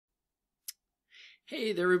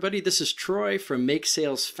Hey there everybody, this is Troy from Make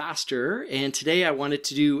Sales Faster, and today I wanted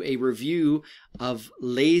to do a review of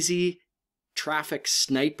Lazy Traffic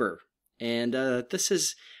Sniper. And this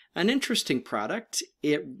is an interesting product.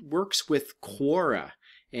 It works with Quora.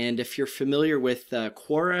 And if you're familiar with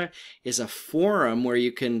Quora, is a forum where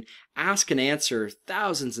you can ask and answer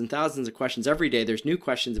thousands and thousands of questions every day. There's new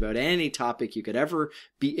questions about any topic you could ever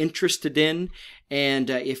be interested in. And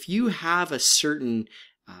if you have a certain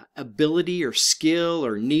ability or skill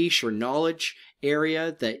or niche or knowledge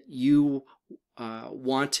area that you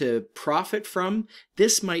want to profit from,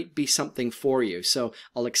 this might be something for you. So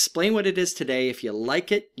I'll explain what it is today. If you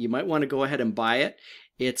like it, you might want to go ahead and buy it.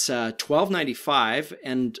 It's $12.95,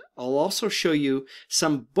 and I'll also show you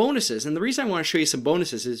some bonuses. And the reason I want to show you some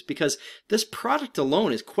bonuses is because this product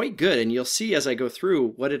alone is quite good, and you'll see as I go through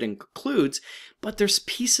what it includes, but there's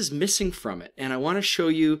pieces missing from it. And I want to show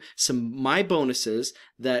you some my bonuses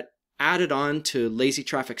that added on to Lazy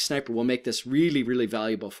Traffic Sniper will make this really, really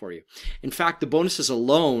valuable for you. In fact, the bonuses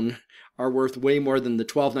alone are worth way more than the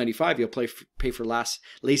 $12.95 you'll pay for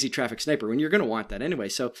Lazy Traffic Sniper, when you're going to want that anyway.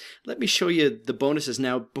 So let me show you the bonuses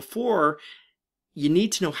now. Before, you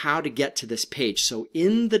need to know how to get to this page. So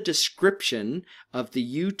in the description of the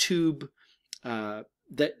YouTube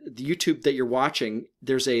that you're watching,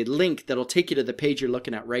 there's a link that'll take you to the page you're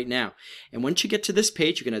looking at right now. And once you get to this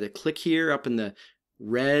page, you're going to have to click here up in the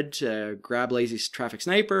red, grab Lazy Traffic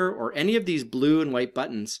Sniper, or any of these blue and white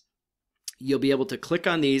buttons. You'll be able to click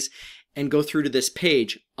on these and go through to this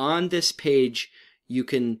page. On this page, you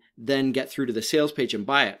can then get through to the sales page and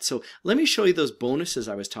buy it. So let me show you those bonuses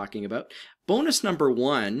I was talking about. Bonus number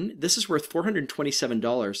one, this is worth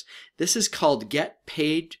 $427. This is called Get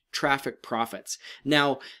Paid Traffic Profits.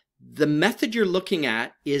 Now, the method you're looking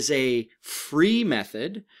at is a free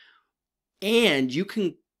method, and you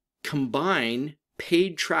can combine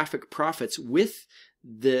paid traffic profits with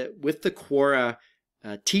the Quora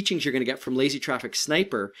teachings you're going to get from Lazy Traffic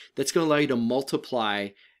Sniper. That's going to allow you to multiply.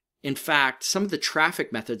 In fact, some of the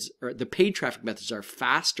traffic methods, or the paid traffic methods, are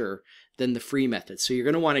faster than the free methods. So you're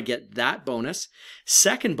going to want to get that bonus.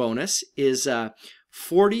 Second bonus is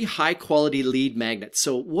 40 high quality lead magnets.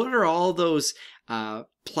 So what are all those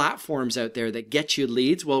platforms out there that get you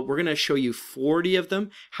leads? Well, we're going to show you 40 of them,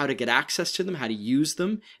 how to get access to them, how to use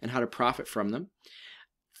them, and how to profit from them.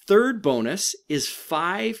 Third bonus is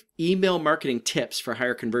 5 email marketing tips for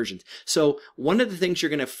higher conversions. So one of the things you're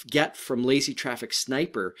going to get from Lazy Traffic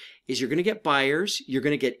Sniper is you're going to get buyers, you're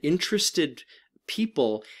going to get interested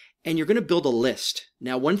people, and you're going to build a list.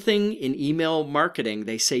 Now, one thing in email marketing,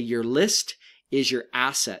 they say your list is your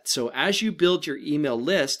asset. So as you build your email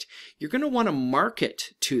list, you're going to want to market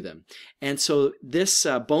to them. And so this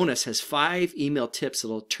bonus has 5 email tips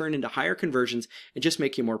that'll turn into higher conversions and just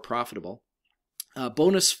make you more profitable.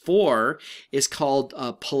 Bonus 4 is called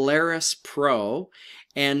Polaris Pro,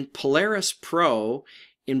 and Polaris Pro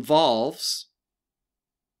involves,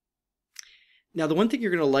 now the one thing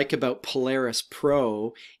you're going to like about Polaris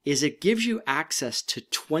Pro is it gives you access to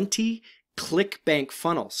 20 ClickBank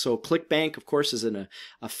funnels. So ClickBank, of course, is an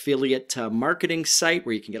affiliate marketing site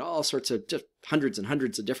where you can get all sorts of just hundreds and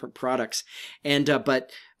hundreds of different products. And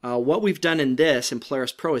what we've done in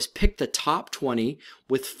Polaris Pro is pick the top 20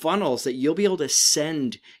 with funnels that you'll be able to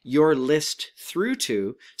send your list through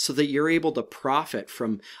to, so that you're able to profit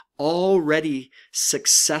from already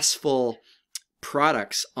successful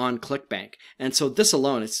products on ClickBank. And so this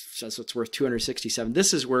alone, it's worth $267.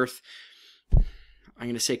 This is worth, I'm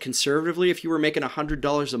going to say conservatively, if you were making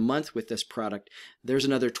 $100 a month with this product, there's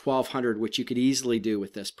another $1,200, which you could easily do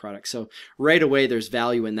with this product. So right away, there's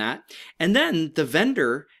value in that. And then the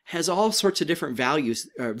vendor has all sorts of different values,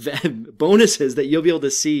 bonuses that you'll be able to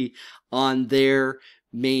see on their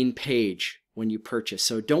main page when you purchase.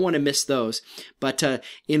 So don't want to miss those. But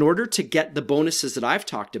in order to get the bonuses that I've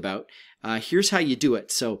talked about, here's how you do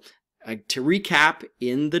it. So to recap,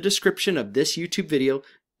 in the description of this YouTube video,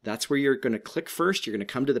 that's where you're going to click first. You're going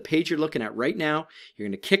to come to the page you're looking at right now. You're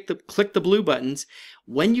going to click the blue buttons.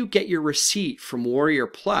 When you get your receipt from Warrior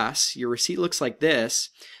Plus, your receipt looks like this.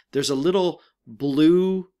 There's a little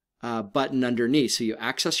blue button underneath. So you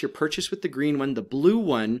access your purchase with the green one. The blue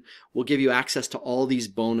one will give you access to all these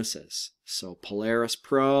bonuses. So Polaris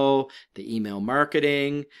Pro, the email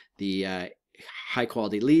marketing, the high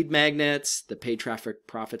quality lead magnets, the paid traffic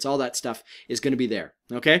profits, all that stuff is going to be there.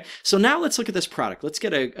 Okay, so now let's look at this product. Let's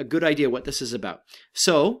get a good idea what this is about.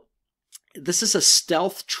 So this is a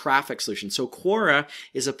stealth traffic solution. So Quora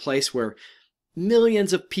is a place where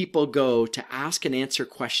millions of people go to ask and answer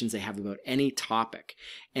questions they have about any topic.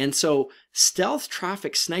 And so Stealth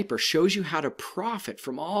Traffic Sniper shows you how to profit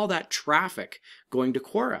from all that traffic going to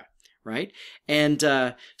Quora. right? And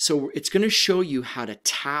so it's going to show you how to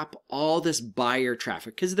tap all this buyer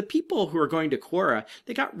traffic, because the people who are going to Quora,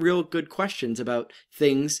 they got real good questions about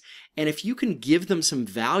things. And if you can give them some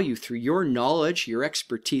value through your knowledge, your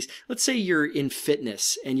expertise, let's say you're in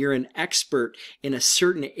fitness and you're an expert in a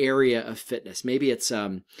certain area of fitness. Maybe it's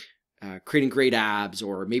creating great abs,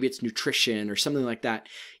 or maybe it's nutrition or something like that.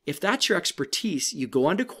 If that's your expertise, you go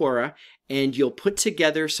onto Quora and you'll put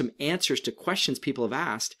together some answers to questions people have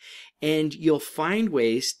asked, and you'll find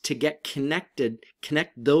ways to connect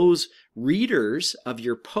those readers of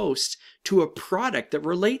your posts to a product that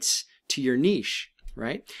relates to your niche,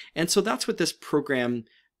 right? And so that's what this program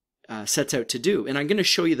sets out to do. And I'm going to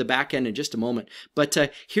show you the back end in just a moment. But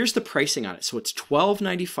here's the pricing on it. So it's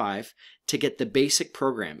 $12.95 to get the basic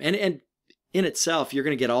program. And in itself, you're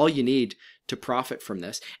going to get all you need to profit from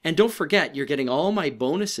this. And don't forget, you're getting all my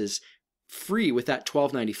bonuses free with that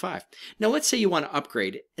 $12.95. Now, let's say you want to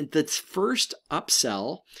upgrade. And the first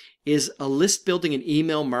upsell is a list building and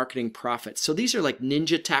email marketing profits. So these are like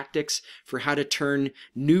ninja tactics for how to turn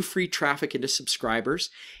new free traffic into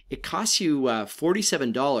subscribers. It costs you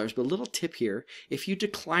 $47, but a little tip here. If you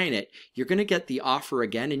decline it, you're going to get the offer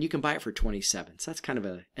again, and you can buy it for $27. So that's kind of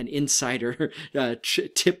an insider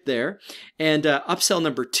tip there. And upsell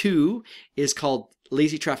number 2 is called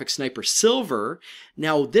Lazy Traffic Sniper Silver.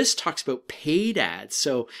 Now this talks about paid ads.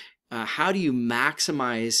 So how do you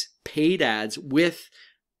maximize paid ads with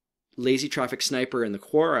Lazy Traffic Sniper and the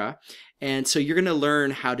Quora? And so you're going to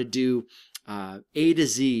learn how to do A to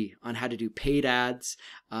Z on how to do paid ads.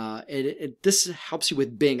 This helps you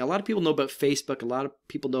with Bing. A lot of people know about Facebook. A lot of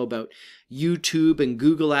people know about YouTube and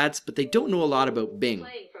Google ads, but they don't know a lot about Bing.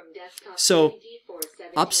 So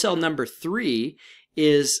upsell number 3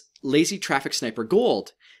 is Lazy Traffic Sniper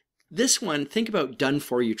Gold. This one, think about done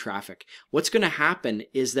for you traffic. What's going to happen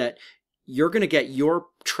is that you're going to get your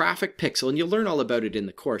traffic pixel, and you'll learn all about it in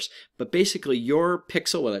the course, but basically your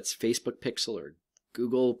pixel, whether it's Facebook pixel or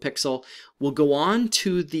Google pixel, will go on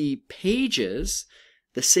to the pages,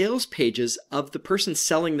 the sales pages of the person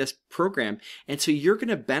selling this program. And so you're going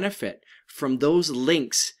to benefit from those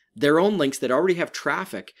links, their own links that already have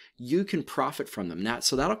traffic. You can profit from them.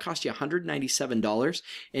 So that'll cost you $197.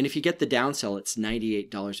 And if you get the downsell, it's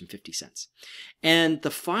 $98.50. And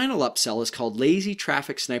the final upsell is called Lazy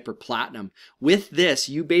Traffic Sniper Platinum. With this,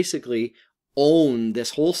 you basically own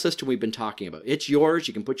this whole system we've been talking about. It's yours.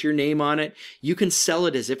 You can put your name on it. You can sell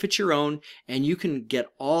it as if it's your own, and you can get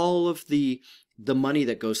all of the money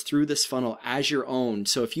that goes through this funnel as your own.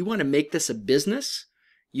 So if you want to make this a business,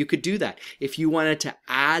 you could do that. If you wanted to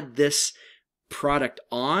add this product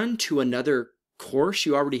on to another course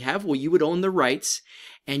you already have, well, you would own the rights,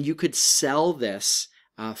 and you could sell this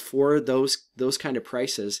for those kind of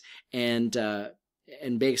prices. So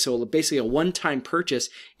basically a one-time purchase.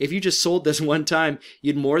 If you just sold this one time,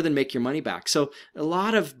 you'd more than make your money back. So a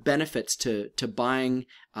lot of benefits to buying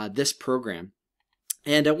this program.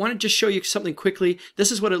 And I want to just show you something quickly. This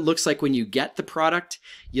is what it looks like when you get the product.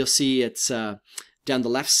 You'll see it's down the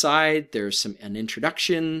left side, there's an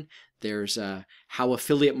introduction. There's how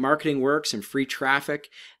affiliate marketing works and free traffic.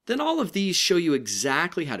 Then all of these show you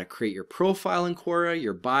exactly how to create your profile in Quora,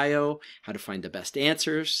 your bio, how to find the best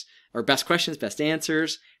answers, or best questions, best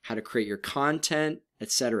answers, how to create your content,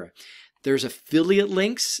 etc. There's affiliate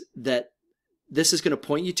links that this is going to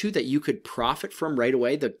point you to that you could profit from right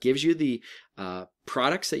away, that gives you the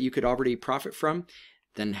products that you could already profit from.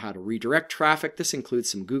 Then how to redirect traffic. This includes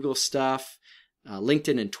some Google stuff,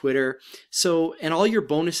 LinkedIn and Twitter. So, and all your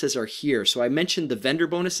bonuses are here. So I mentioned the vendor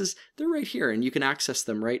bonuses, they're right here, and you can access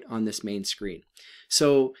them right on this main screen.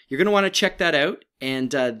 So you're going to want to check that out.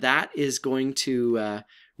 And that is going to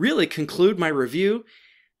really conclude my review.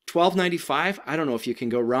 $12.95. I don't know if you can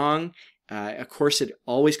go wrong. Of course, it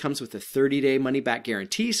always comes with a 30-day money-back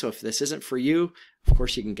guarantee. So if this isn't for you, of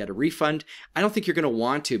course, you can get a refund. I don't think you're going to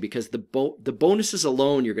want to, because the bonuses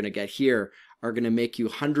alone you're going to get here are going to make you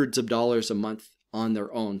hundreds of dollars a month on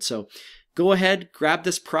their own. So go ahead, grab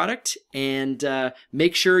this product, and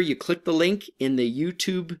make sure you click the link in the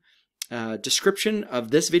YouTube description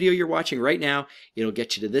of this video you're watching right now. It'll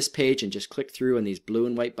get you to this page, and just click through on these blue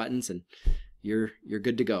and white buttons, and you're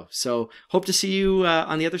good to go. So hope to see you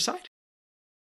on the other side.